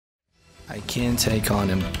I can't take on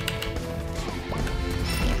him.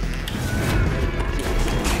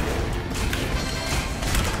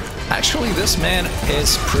 Actually, this man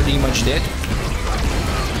is pretty much dead.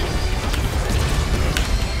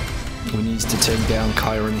 We need to take down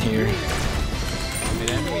Chiron here.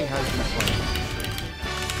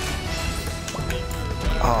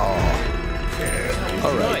 Oh.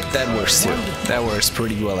 Alright, that works too. That works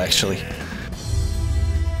pretty well actually.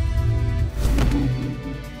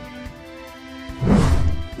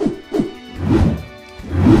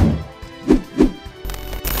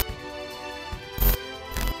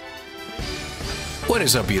 What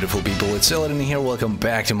is up, beautiful people? It's Elidan here. Welcome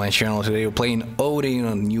back to my channel. Today we're playing Odin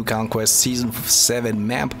on New Conquest Season 7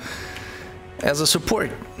 map as a support,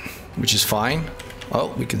 which is fine.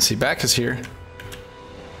 Oh, we can see Bacchus here.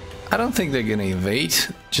 I don't think they're gonna invade.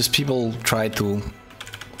 Just people try to...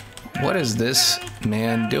 What is this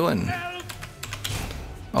man doing?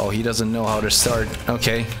 Oh, he doesn't know how to start.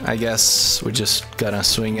 Okay, I guess we're just gonna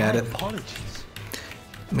swing at it.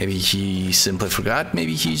 Maybe he simply forgot.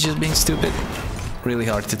 Maybe he's just being stupid. Really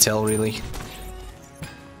hard to tell, really.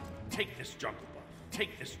 Take this jungle buff.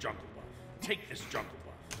 Take this jungle buff. Take this jungle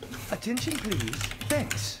buff. Attention, please.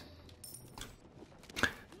 Thanks.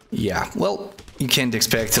 Yeah, well, you can't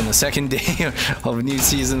expect on the second day of a new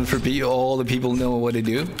season for all the people know what to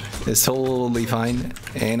do. It's totally fine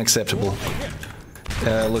and acceptable.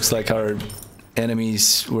 Looks like our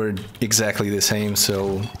enemies were exactly the same,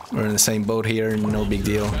 so we're in the same boat here. No big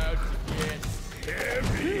deal.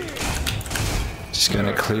 Just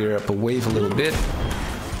gonna clear up a wave a little bit.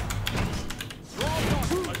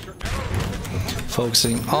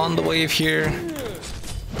 Focusing on the wave here.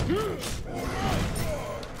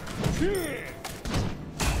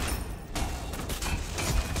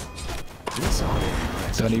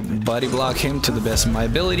 Don't body block him to the best of my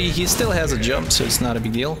ability. He still has a jump, so it's not a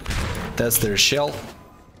big deal. That's their shell.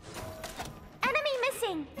 Enemy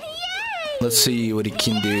missing. Yay! Let's see what he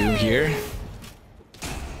can do here.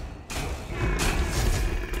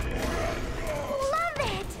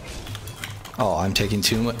 Oh, I'm taking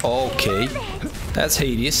too much. Okay, that's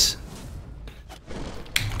Hades.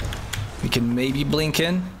 We can maybe blink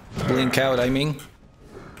in. Blink out, I mean.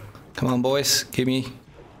 Come on, boys. Give me.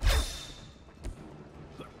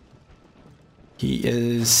 He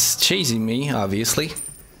is chasing me, obviously.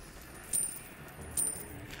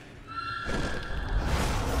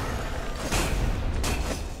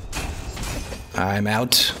 I'm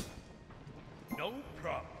out.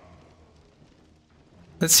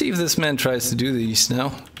 Let's see if this man tries to do these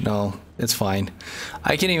now. No, it's fine.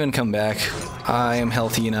 I can even come back. I am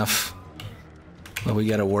healthy enough. But we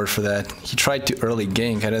got a word for that. He tried to early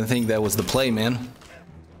gank. I don't think that was the play, man.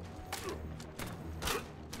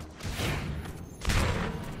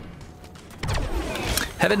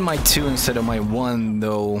 Having my 2 instead of my 1,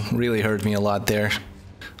 though, really hurt me a lot there.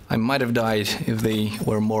 I might have died if they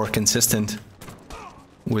were more consistent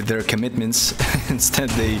with their commitments.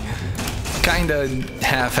 Instead, they kinda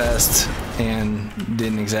half-assed and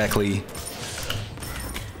didn't exactly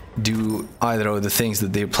do either of the things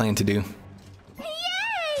that they planned to do.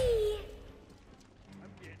 Yay!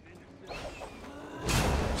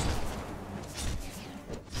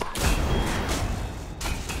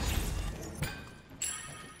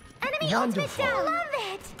 Enemy ultimate down. Love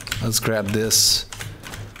it. Let's grab this.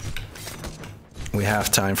 We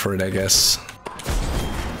have time for it, I guess.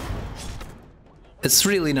 It's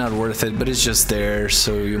really not worth it, but it's just there,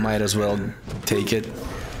 so you might as well take it.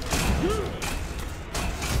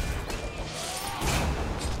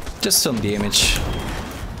 Just some damage.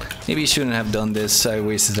 Maybe you shouldn't have done this. I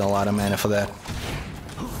wasted a lot of mana for that.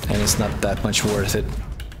 And it's not that much worth it.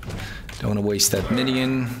 Don't want to waste that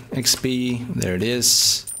minion XP. There it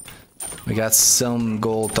is. We got some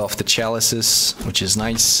gold off the chalices, which is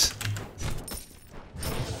nice.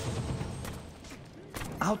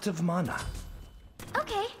 Out of mana.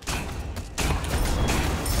 Okay.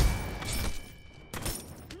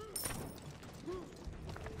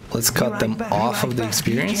 Let's cut them off of the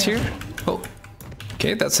experience here. Oh,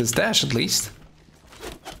 okay, that's his dash at least.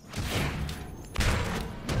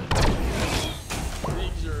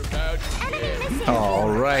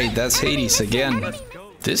 Alright, that's Hades again.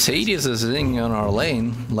 This Hades is sitting on our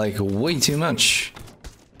lane like way too much.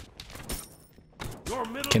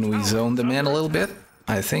 Can we zone the man a little bit?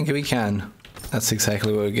 I think we can. That's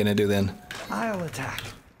exactly what we're gonna do then. I'll attack.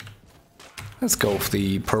 Let's go for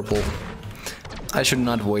the purple. I should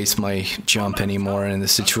not waste my jump anymore in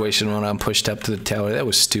this situation when I'm pushed up to the tower. That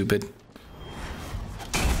was stupid.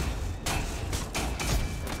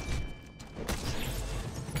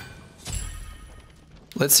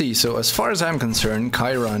 Let's see, so as far as I'm concerned,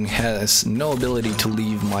 Chiron has no ability to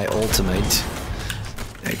leave my ultimate,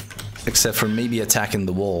 except for maybe attacking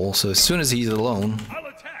the wall, so as soon as he's alone, I'll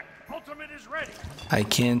attack. Ultimate is ready. I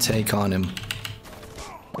can take on him.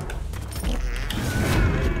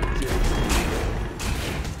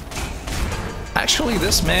 Actually,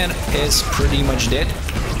 this man is pretty much dead.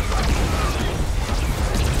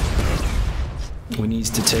 We need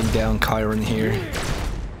to take down Chiron here.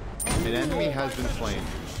 An enemy has been slain.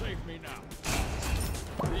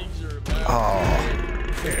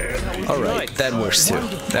 Oh. Alright, that works too.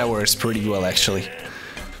 That works pretty well actually.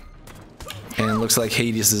 And it looks like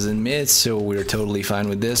Hades is in mid, so we're totally fine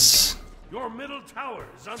with this. Your middle tower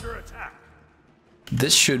is under attack.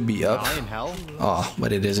 This should be up. Die in hell? Oh,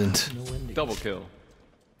 but it isn't. Double kill.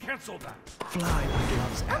 Cancel that. Fly like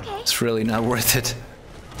love's arrow. Okay. It's really not worth it.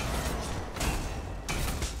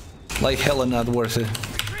 Like hella not worth it.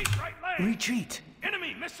 Retreat right lane. Retreat.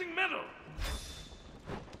 Enemy missing middle.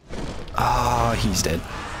 Ah, he's dead.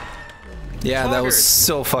 Yeah, that was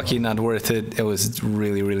so fucking not worth it. It was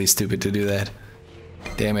really, really stupid to do that.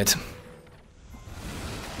 Damn it.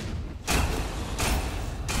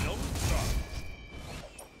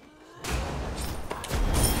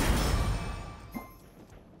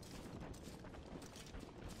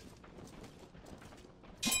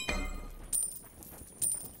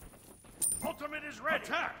 Ultimate is ready.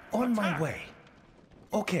 Attack. On my Attack. way.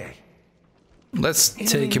 Okay. Let's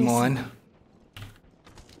take him on.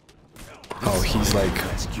 Oh, he's like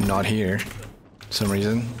not here for some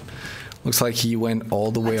reason. Looks like he went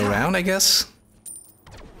all the way around, I guess.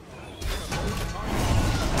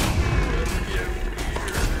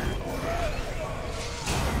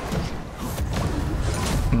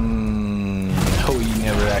 Oh, he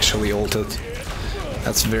never actually ulted.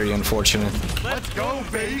 That's very unfortunate. Let's go,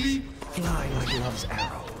 baby! Fly like love's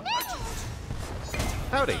arrow.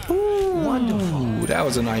 Howdy. Wonderful. Ooh, that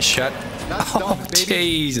was a nice shot. That's Oh, done, baby.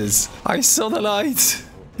 Jesus. I saw the light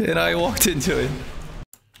and I walked into it.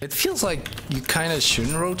 It feels like you kind of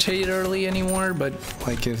shouldn't rotate early anymore, but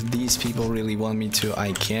like if these people really want me to,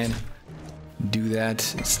 I can do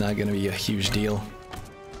that. It's not gonna be a huge deal.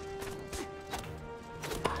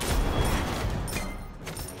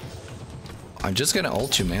 I'm just gonna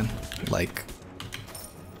ult you, man. Like,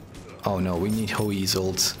 oh no, we need Hoi's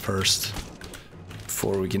ult first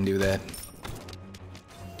before we can do that.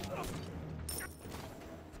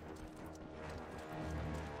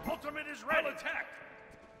 Ultimate is ready. I'll attack.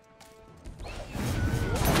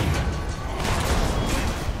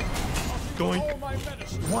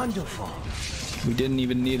 Wonderful. We didn't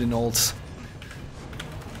even need an ult.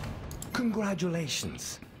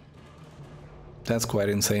 Congratulations. That's quite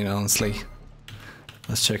insane, honestly.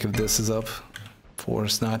 Let's check if this is up. For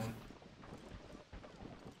it's not.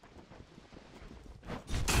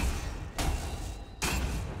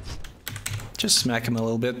 Just smack him a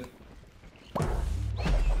little bit.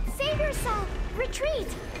 Save yourself. Retreat.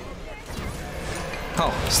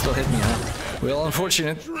 Oh, still hit me, huh? Well,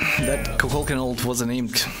 unfortunate. That Kukulkan ult wasn't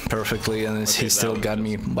aimed perfectly, and he still got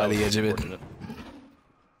me by the edge of it.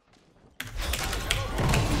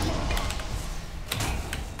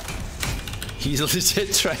 He's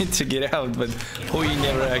legit trying to get out, but Hui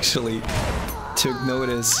never actually took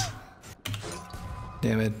notice.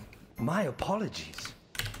 Damn it. My apologies.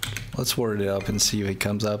 Let's word it up and see if it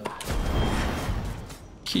comes up.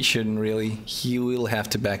 He shouldn't really. He will have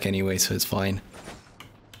to back anyway, so it's fine.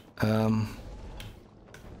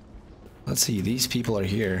 Let's see, these people are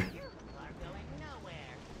here.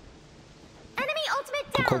 Enemy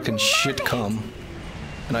ultimate down. Kukulkan should Love it. come.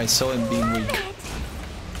 And I saw him being Love weak. it.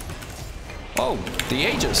 Oh, the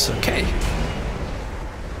Aegis, okay.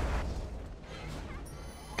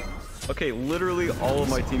 Okay, literally all of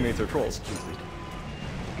my teammates are trolls.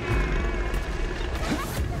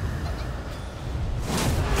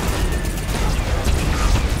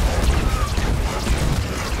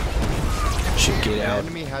 Should get An out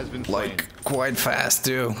enemy has been slain. like quite fast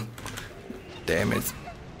too. Damn it.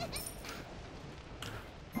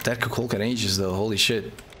 That Kukulkan Aegis though, holy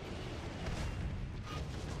shit.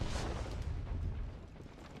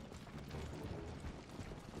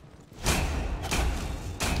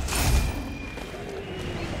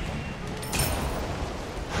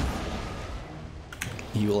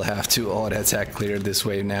 You will have to auto attack clear this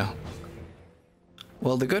wave now.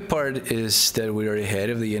 Well, the good part is that we are ahead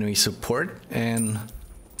of the enemy support, and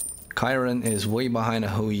Chiron is way behind a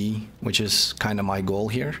Hui, which is kind of my goal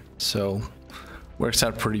here, so works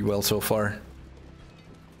out pretty well so far.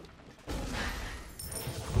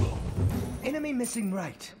 Enemy missing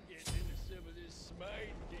right.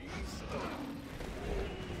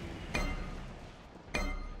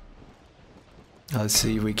 Let's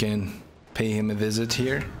see if we can pay him a visit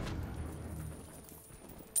here.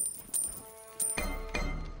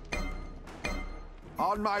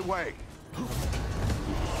 On my way.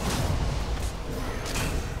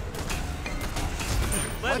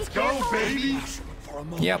 Let's go, baby!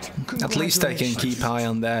 Yep, at least I can keep eye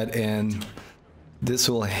on that, and this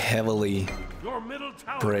will heavily Your middle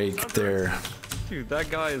tower break is under their attack. Dude, that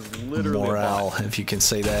guy is literally morale, if you can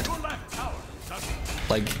say that. Your left tower is under attack.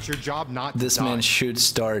 Like, It's your job not to this die. man should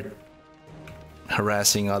start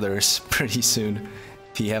harassing others pretty soon,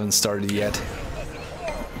 if he haven't started yet.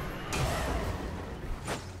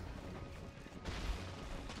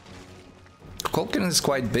 Kolkin is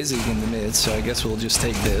quite busy in the mid, so I guess we'll just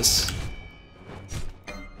take this.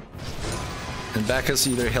 And Bacchus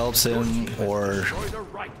either helps him or Destroy the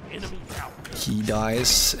right enemy tower. he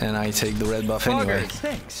dies, and I take the red buff anyway.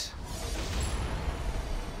 Thanks.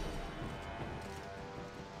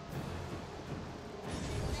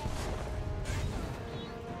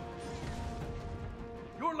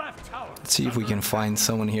 Your left tower. Let's see if we can find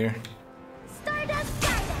someone here. Stardust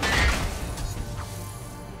Guidance.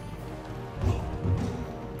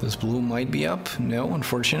 This blue might be up. No,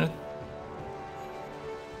 unfortunate.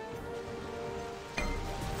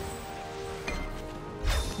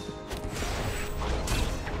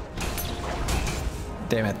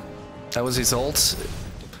 Damn it. That was his ult.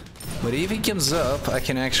 But if he comes up, I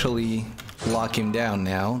can actually lock him down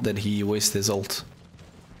now that he wasted his ult.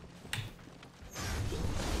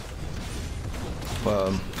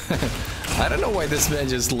 I don't know why this man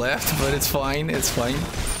just left, but it's fine, it's fine.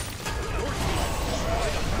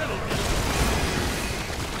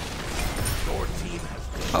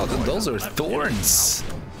 Oh, those are thorns.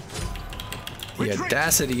 The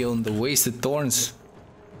audacity on the wasted thorns.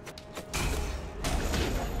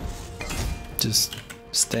 Just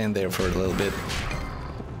stand there for a little bit.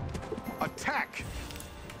 Attack!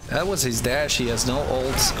 That was his dash, he has no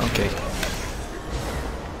ults. Okay.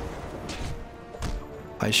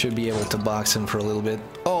 I should be able to box him for a little bit.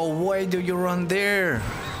 Oh, why do you run there?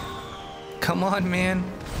 Come on, man.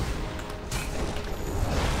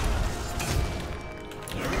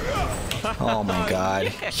 Oh my god.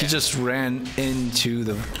 He just ran into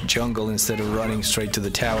the jungle instead of running straight to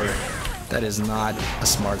the tower. That is not a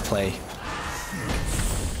smart play.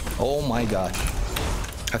 Oh my god.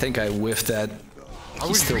 I think I whiffed that.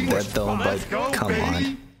 He's still dead though, but come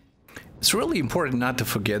on. It's really important not to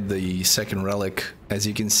forget the second relic, as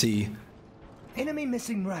you can see. Enemy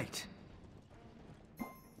missing right.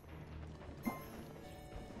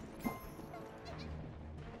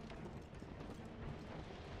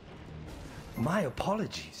 My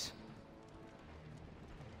apologies.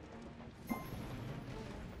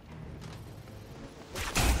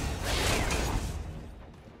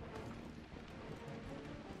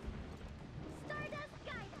 Stardust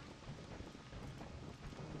Guidance.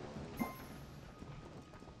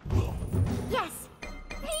 Yes.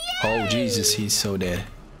 Oh Jesus, he's so dead.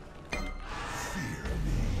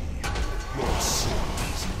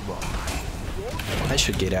 I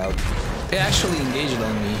should get out. They actually engaged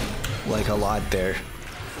on me like a lot there.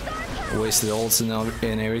 Wasted ults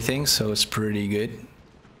and everything, so it's pretty good.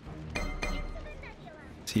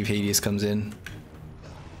 See if Hades comes in.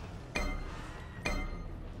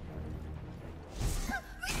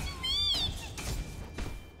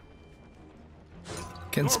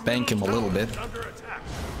 Can spank him a little bit. Under attack.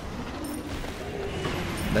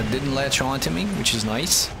 That didn't latch onto me, which is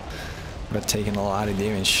nice, but taking a lot of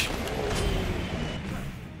damage.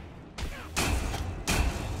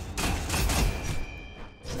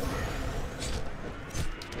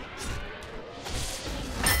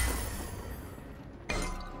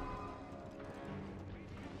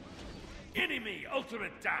 Enemy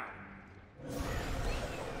ultimate down.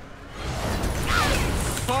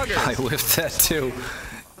 I whiffed that too.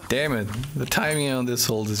 Damn it, the timing on this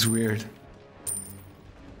hold is weird.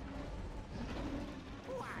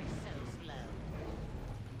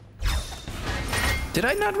 Did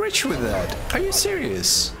I not reach with that? Are you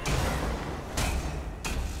serious?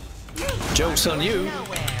 Joke's on you.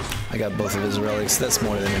 I got both of his relics, that's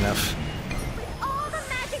more than enough. All the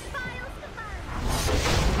magic files combined.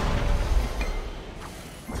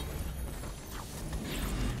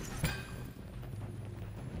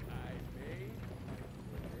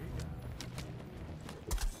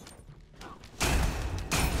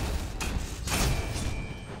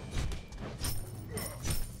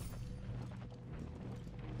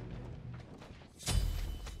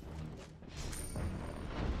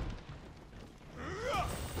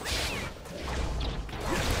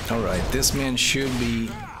 Alright, this man should be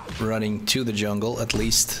running to the jungle, at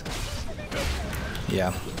least.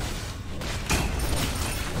 Yeah.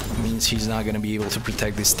 means he's not gonna be able to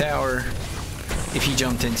protect this tower. If he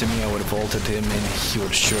jumped into me, I would have ulted him and he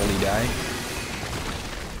would surely die.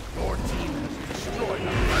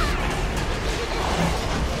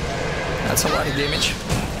 That's a lot of damage.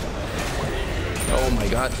 Oh my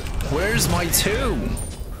god. Where's my 2?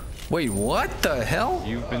 Wait, what the hell?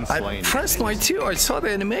 You've been slain. I pressed my 2. I saw the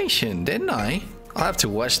animation, didn't I? I'll have to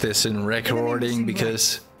watch this in recording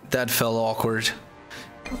because that felt awkward.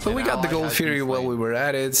 But we got the Gold Fury while we were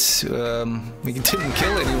at it. We didn't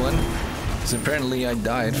kill anyone. Because apparently I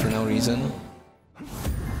died for no reason.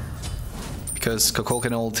 Because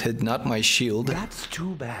Kukulkan ult hit not my shield. That's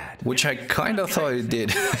too bad. Which I kind of thought it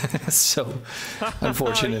did. So,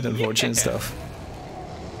 unfortunate stuff.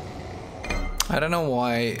 I don't know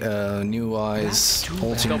why New Eyes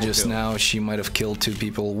ulting just now. She might have killed 2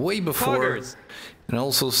 people way before. And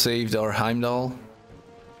also saved our Heimdall.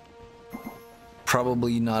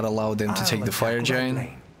 Probably not allowed them to take the Fire Giant.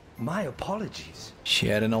 My apologies. She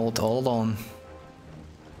had an ult all on.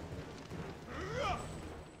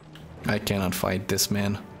 I cannot fight this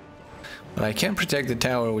man. But I can protect the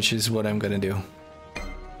tower, which is what I'm gonna do.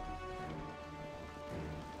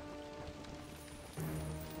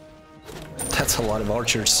 That's a lot of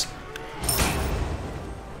archers.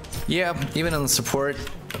 Yeah, even on support,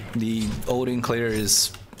 the Odin clear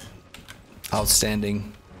is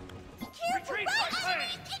outstanding.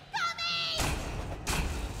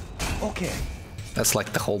 Okay. That's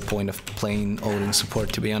like the whole point of playing Odin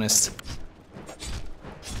support, to be honest.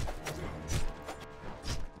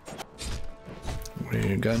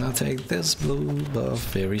 We're gonna take this blue buff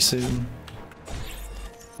very soon.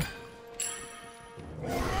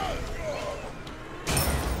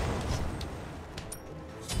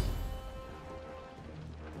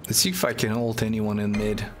 Let's see if I can ult anyone in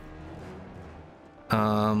mid.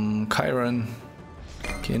 Chiron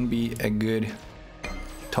can be a good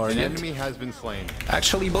target. An enemy has been slain.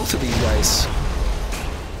 Actually, both of these guys.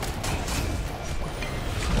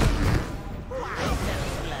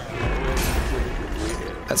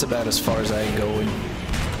 That's about as far as I go.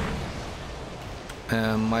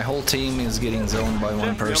 My whole team is getting zoned by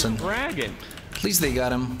one person. At least they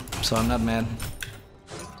got him, so I'm not mad.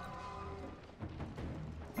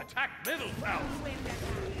 Attack middle tower.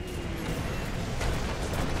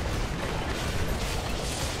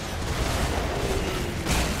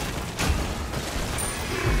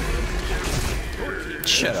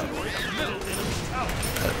 Shut up.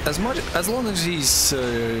 As long as he's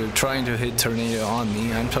trying to hit Tornado on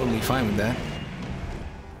me, I'm totally fine with that.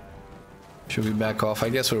 Should we back off? I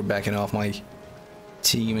guess we're backing off. My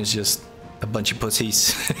team is just a bunch of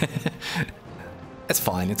pussies. It's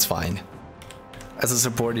fine, it's fine. As a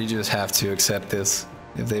support, you just have to accept this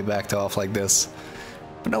if they backed off like this.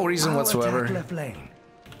 For no reason whatsoever.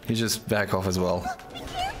 You just back off as well.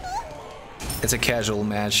 It's a casual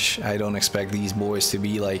match. I don't expect these boys to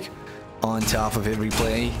be like on top of every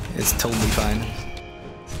play. It's totally fine.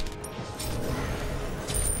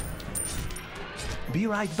 Be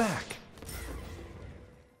right back.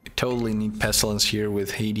 You totally need Pestilence here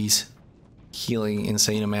with Hades healing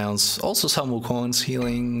insane amounts. Also some Wukon's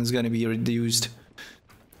healing is gonna be reduced.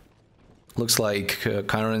 Looks like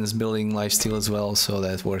Chiron's building lifesteal as well, so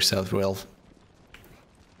that works out well.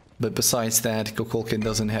 But besides that, Kukulkan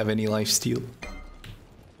doesn't have any lifesteal.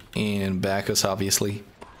 And Bacchus, obviously.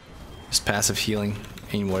 Just passive healing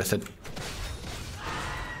ain't worth it.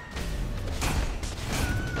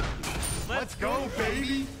 Let's go,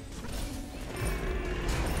 baby!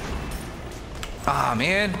 Ah,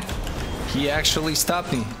 man! He actually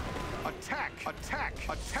stopped me. Attack! Attack!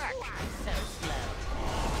 Attack!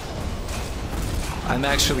 I'm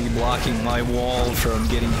actually blocking my wall from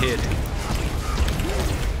getting hit.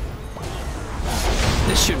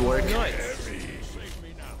 This should work. Nice.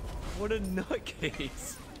 What a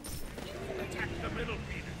nutcase. Attack the middle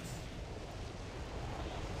Phoenix.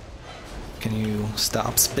 Can you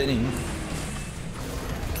stop spinning?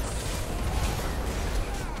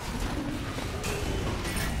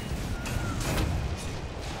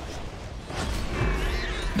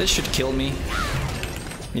 This should kill me.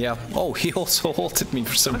 Yeah. Oh, he also ulted me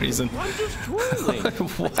for some reason.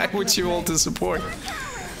 Why would you ult to support?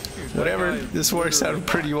 Whatever, this works out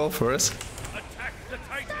pretty well for us. Attack the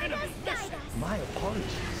Titan enemy. My apologies.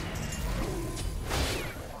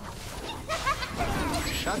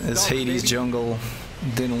 This Hades jungle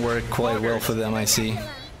didn't work quite well for them, I see.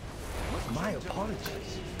 My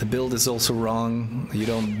apologies. The build is also wrong. You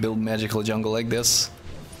don't build magical jungle like this.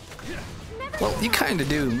 Well, you kinda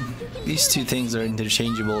do. These two things are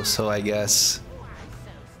interchangeable, so I guess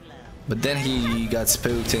But then he got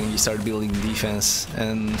spooked and he started building defense,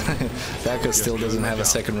 and Baka still doesn't have a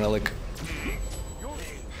second relic.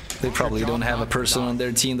 They probably don't have a person on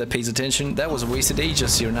their team that pays attention. That was a wasted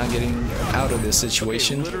Aegis. You're not getting out of this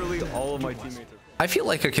situation. Literally all of my teammates are... I feel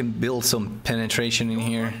like I can build some penetration in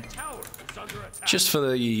here, just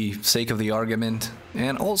for the sake of the argument.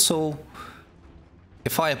 And also,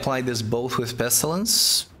 if I apply this both with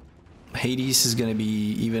Pestilence, Hades is gonna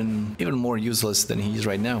be even more useless than he is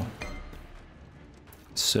right now.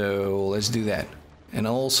 So let's do that. And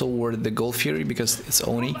I'll also word the Gold Fury because it's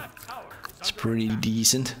Oni. It's pretty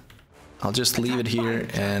decent. I'll just leave it here,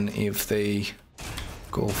 and if they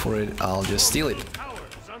go for it, I'll just steal it.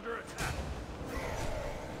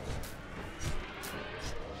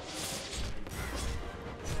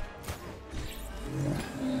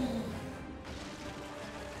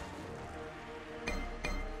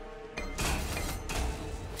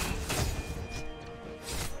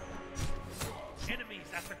 Enemies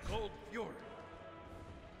at the Gold Fury.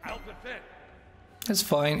 I'll defend. It's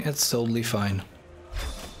fine, it's totally fine.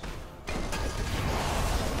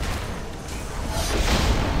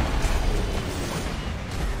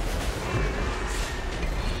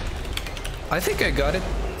 I think I got it.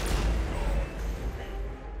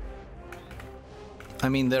 I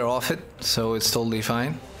mean, they're off it, so it's totally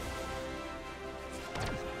fine.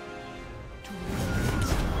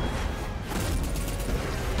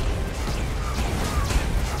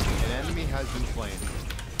 An enemy has been slain.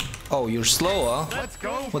 Oh, you're slow, huh? Let's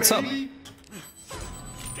go, What's up? baby.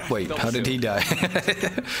 Wait, how did he die?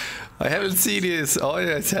 I haven't seen his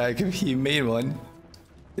auto attack if he made one.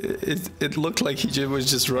 It looked like he was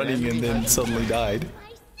just running and then suddenly died.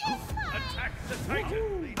 Attack the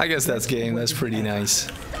Titan. I guess that's game, that's pretty nice.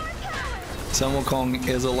 Sun Wukong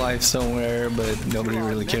is alive somewhere, but nobody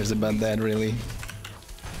really cares about that, really.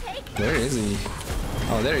 Where is he?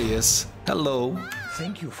 Oh, there he is. Hello.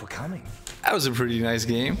 Thank you for coming. That was a pretty nice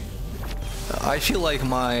game. I feel like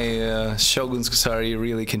my Shogun's Kusari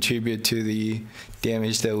really contribute to the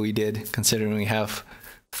damage that we did, considering we have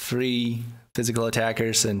 3 physical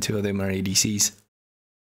attackers and 2 of them are ADCs.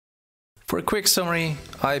 For a quick summary,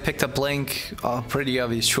 I picked up Link, a pretty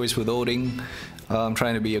obvious choice with Odin. I'm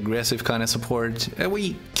trying to be aggressive kind of support.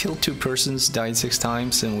 We killed 2 persons, died 6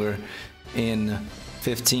 times, and we're in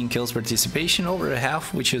 15 kills participation, over a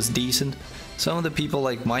half, which is decent. Some of the people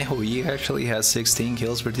like my Hui actually has 16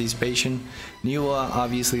 kills participation. Niwa,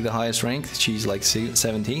 obviously the highest ranked, she's like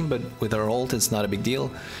 17, but with her ult it's not a big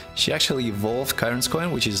deal. She actually evolved Chiron's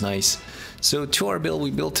Coin, which is nice. So to our build,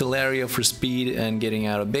 we built Teleria for speed and getting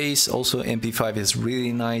out of base. Also MP5 is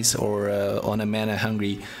really nice, or on a mana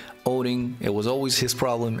hungry Odin, it was always his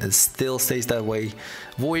problem, it still stays that way.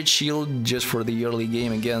 Void Shield just for the early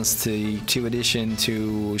game against the 2 addition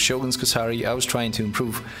to Shogun's Kusari. I was trying to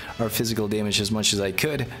improve our physical damage as much as I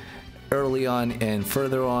could early on, and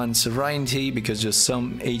further on Sovereignty because just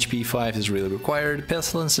some HP 5 is really required.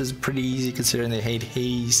 Pestilence is pretty easy considering they hate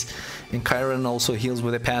haze, and Chiron also heals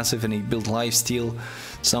with a passive and he built lifesteal.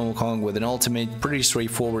 Sun Wukong with an ultimate, pretty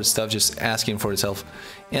straightforward stuff, just asking for itself.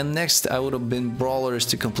 And next I would have been Brawlers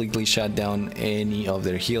to completely shut down any of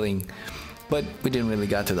their healing, but we didn't really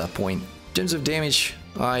get to that point. In terms of damage,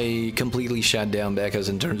 I completely shut down Bacchus.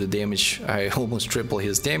 In terms of damage, I almost triple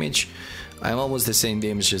his damage. I'm almost the same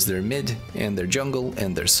damage as their mid and their jungle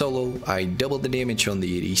and their solo. I doubled the damage on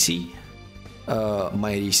the ADC.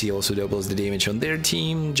 My ADC also doubles the damage on their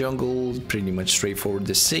team. Jungle, pretty much straightforward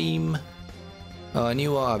the same.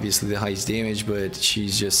 Niwa, obviously the highest damage, but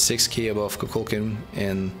she's just 6k above Kukulkan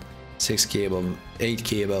and 6k above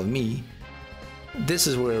 8k above me. This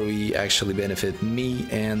is where we actually benefit. Me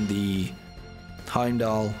and the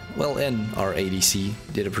Heimdall, well, and our ADC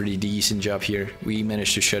did a pretty decent job here. We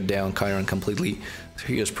managed to shut down Chiron completely. So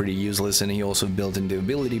he was pretty useless, and he also built in the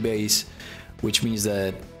ability base, which means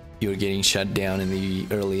that you're getting shut down in the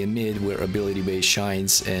early and mid where ability base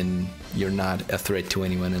shines and you're not a threat to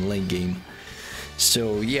anyone in late game.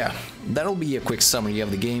 So yeah, that'll be a quick summary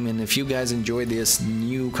of the game, and if you guys enjoyed this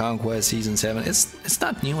new Conquest Season 7, it's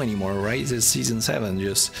not new anymore, right? It's Season 7,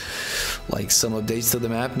 just like some updates to the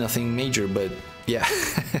map, nothing major, but yeah.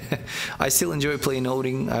 I still enjoy playing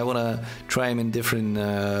Odin. I want to try him in different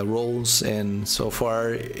roles, and so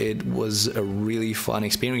far it was a really fun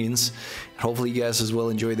experience. Hopefully you guys as well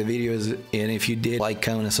enjoyed the videos, and if you did, like,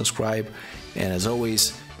 comment, and subscribe, and as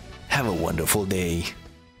always, have a wonderful day.